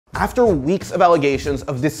After weeks of allegations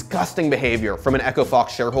of disgusting behavior from an EchoFox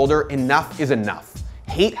shareholder, enough is enough.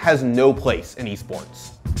 Hate has no place in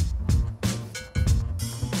esports.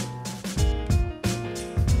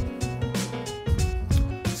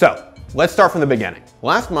 So, let's start from the beginning.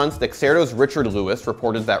 Last month, Dexerto's Richard Lewis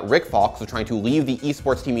reported that Rick Fox was trying to leave the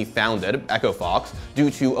esports team he founded, EchoFox, due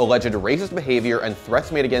to alleged racist behavior and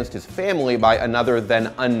threats made against his family by another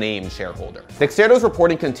then unnamed shareholder. Dexerto's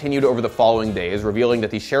reporting continued over the following days, revealing that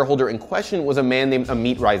the shareholder in question was a man named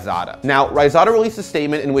Amit Raizada. Now, Raizada released a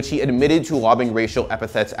statement in which he admitted to lobbing racial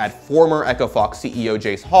epithets at former EchoFox CEO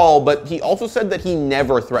Jace Hall, but he also said that he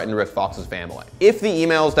never threatened Rick Fox's family. If the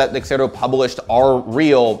emails that Dexerto published are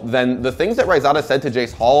real, then the things that Raizada said to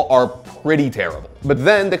Jace Hall are pretty terrible. But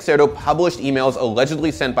then Dexerto published emails allegedly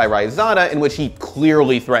sent by Raizada in which he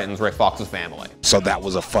clearly threatens Rick Fox's family. So that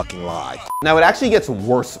was a fucking lie. Now it actually gets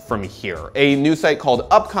worse from here. A news site called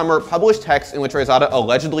Upcomer published texts in which Raizada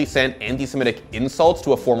allegedly sent anti-Semitic insults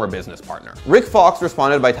to a former business partner. Rick Fox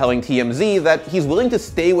responded by telling TMZ that he's willing to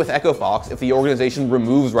stay with EchoFox if the organization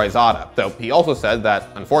removes Raizada, though he also said that,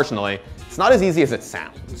 unfortunately, it's not as easy as it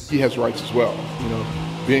sounds. He has rights as well, you know.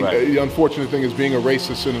 The unfortunate thing is being a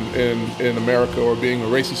racist in America, or being a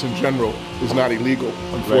racist in general, is not illegal,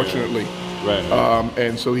 unfortunately.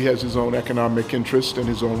 And so he has his own economic interest and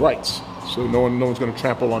his own rights. So no one's going to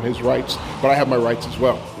trample on his rights, but I have my rights as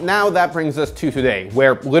well. Now that brings us to today,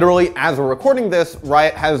 where literally as we're recording this,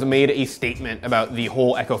 Riot has made a statement about the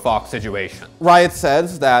whole EchoFox situation. Riot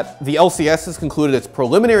says that the LCS has concluded its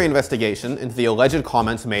preliminary investigation into the alleged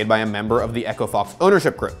comments made by a member of the EchoFox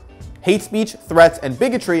ownership group. Hate speech, threats, and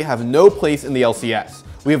bigotry have no place in the LCS.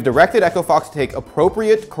 We have directed EchoFox to take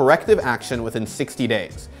appropriate corrective action within 60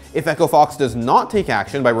 days. If EchoFox does not take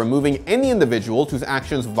action by removing any individuals whose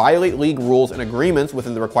actions violate league rules and agreements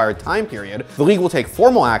within the required time period, the league will take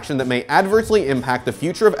formal action that may adversely impact the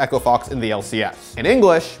future of EchoFox in the LCS. In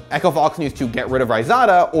English, EchoFox needs to get rid of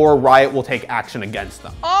Raizada or Riot will take action against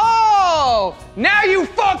them. Oh, now you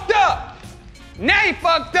fucked up. Now you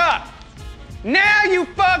fucked up. Now you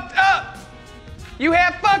fucked up! You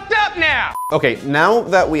have fucked up now! Okay, now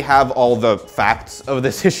that we have all the facts of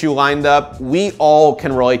this issue lined up, we all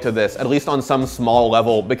can relate to this, at least on some small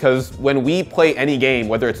level, because when we play any game,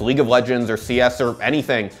 whether it's League of Legends or CS or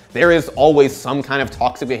anything, there is always some kind of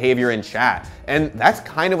toxic behavior in chat. And that's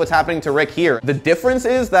kind of what's happening to Rick here. The difference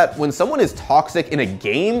is that when someone is toxic in a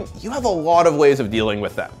game, you have a lot of ways of dealing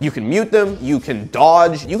with them. You can mute them, you can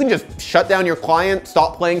dodge, you can just shut down your client,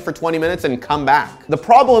 stop playing for 20 minutes and come back. The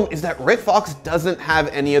problem is that Rick Fox doesn't have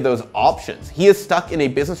any of those options. He is stuck in a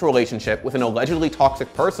business relationship with an allegedly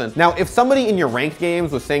toxic person. Now, if somebody in your ranked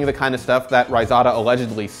games was saying the kind of stuff that Raizada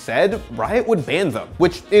allegedly said, Riot would ban them,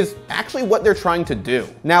 which is actually what they're trying to do.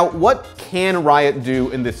 Now, what can Riot do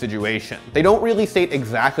in this situation? They don't really state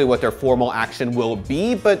exactly what their formal action will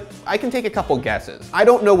be, but I can take a couple guesses. I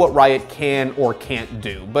don't know what Riot can or can't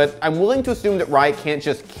do, but I'm willing to assume that Riot can't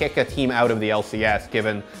just kick a team out of the LCS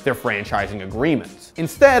given their franchising agreements.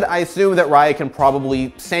 Instead, I assume that Riot can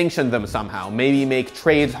probably sanction them somehow, maybe make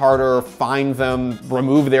trades harder, fine them,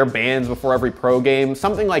 remove their bans before every pro game,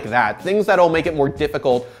 something like that. Things that'll make it more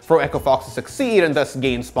difficult for EchoFox to succeed and thus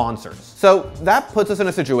gain sponsors. So that puts us in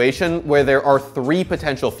a situation where there are three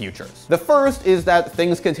potential futures. The first is that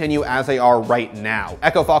things continue as they are right now.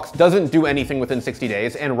 EchoFox doesn't do anything within 60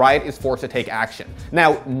 days and Riot is forced to take action.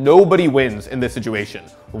 Now, nobody wins in this situation.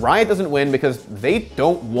 Riot doesn't win because they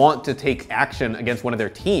don't want to take action against one of their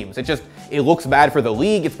teams. It looks bad for the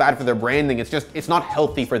league, it's bad for their branding, it's not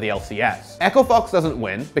healthy for the LCS. EchoFox doesn't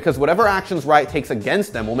win because whatever actions Riot takes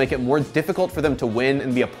against them will make it more difficult for them to win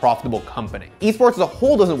and be a profitable company. Esports as a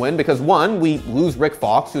whole doesn't win because one, we lose Rick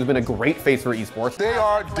Fox, who's been a great face for esports. They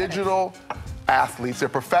are digital athletes, they're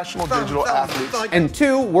professional digital athletes. And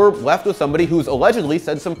two, we're left with somebody who's allegedly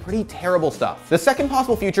said some pretty terrible stuff. The second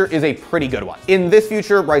possible future is a pretty good one. In this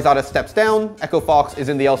future, Raizada steps down, EchoFox is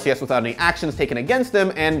in the LCS without any actions taken against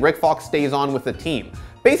him, and Rick Fox stays on with the team.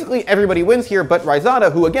 Basically, everybody wins here, but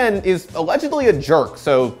Raizada, who again is allegedly a jerk,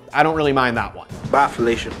 so I don't really mind that one. Bye,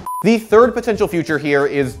 Felicia. The third potential future here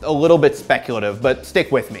is a little bit speculative, but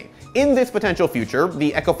stick with me. In this potential future,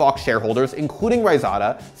 the EchoFox shareholders, including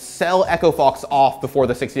Raizada, sell EchoFox off before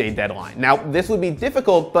the 60-day deadline. Now, this would be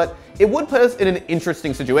difficult, but it would put us in an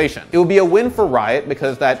interesting situation. It would be a win for Riot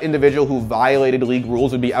because that individual who violated league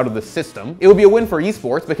rules would be out of the system. It would be a win for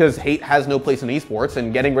esports because hate has no place in esports,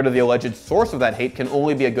 and getting rid of the alleged source of that hate can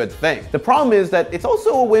only be a good thing. The problem is that it's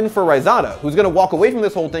also a win for Raizada, who's going to walk away from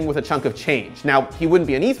this whole thing with a chunk of change. Now, he wouldn't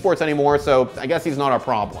be in esports anymore, so I guess he's not our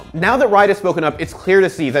problem. Now that Riot has spoken up, it's clear to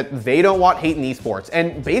see that they don't want hate in esports,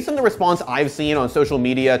 and based on the response I've seen on social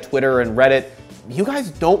media, Twitter, and Reddit, you guys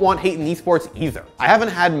don't want hate in esports either. I haven't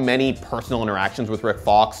had many personal interactions with Rick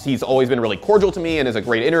Fox. He's always been really cordial to me and is a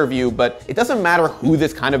great interview, but it doesn't matter who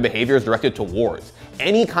this kind of behavior is directed towards.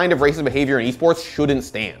 Any kind of racist behavior in esports shouldn't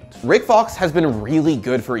stand. Rick Fox has been really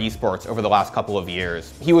good for esports over the last couple of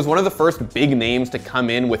years. He was one of the first big names to come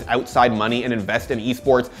in with outside money and invest in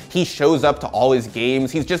esports. He shows up to all his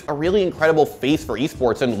games. He's just a really incredible face for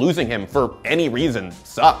esports, and losing him for any reason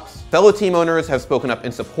sucks. Fellow team owners have spoken up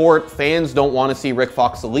in support. Fans don't want to see Rick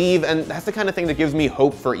Fox leave, and that's the kind of thing that gives me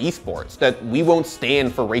hope for esports, that we won't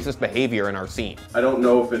stand for racist behavior in our scene. I don't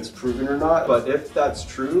know if it's proven or not, but if that's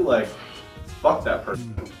true, like, fuck that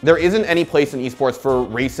person. There isn't any place in esports for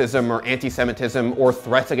racism or anti-Semitism or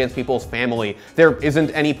threats against people's family. There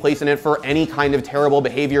isn't any place in it for any kind of terrible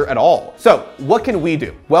behavior at all. So what can we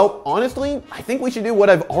do? Well, honestly, I think we should do what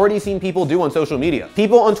I've already seen people do on social media.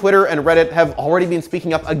 People on Twitter and Reddit have already been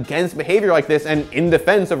speaking up against behavior like this and in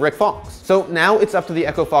defense of Rick Fox. So now it's up to the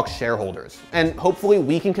Echo Fox shareholders, and hopefully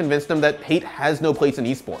we can convince them that hate has no place in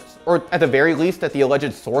esports, or at the very least that the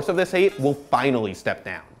alleged source of this hate will finally step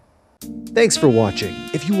down. Thanks for watching.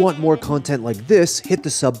 If you want more content like this, hit the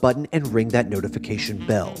sub button and ring that notification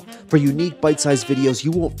bell. For unique bite-sized videos you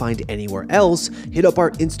won't find anywhere else, hit up our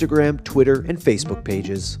Instagram, Twitter, and Facebook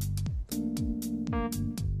pages.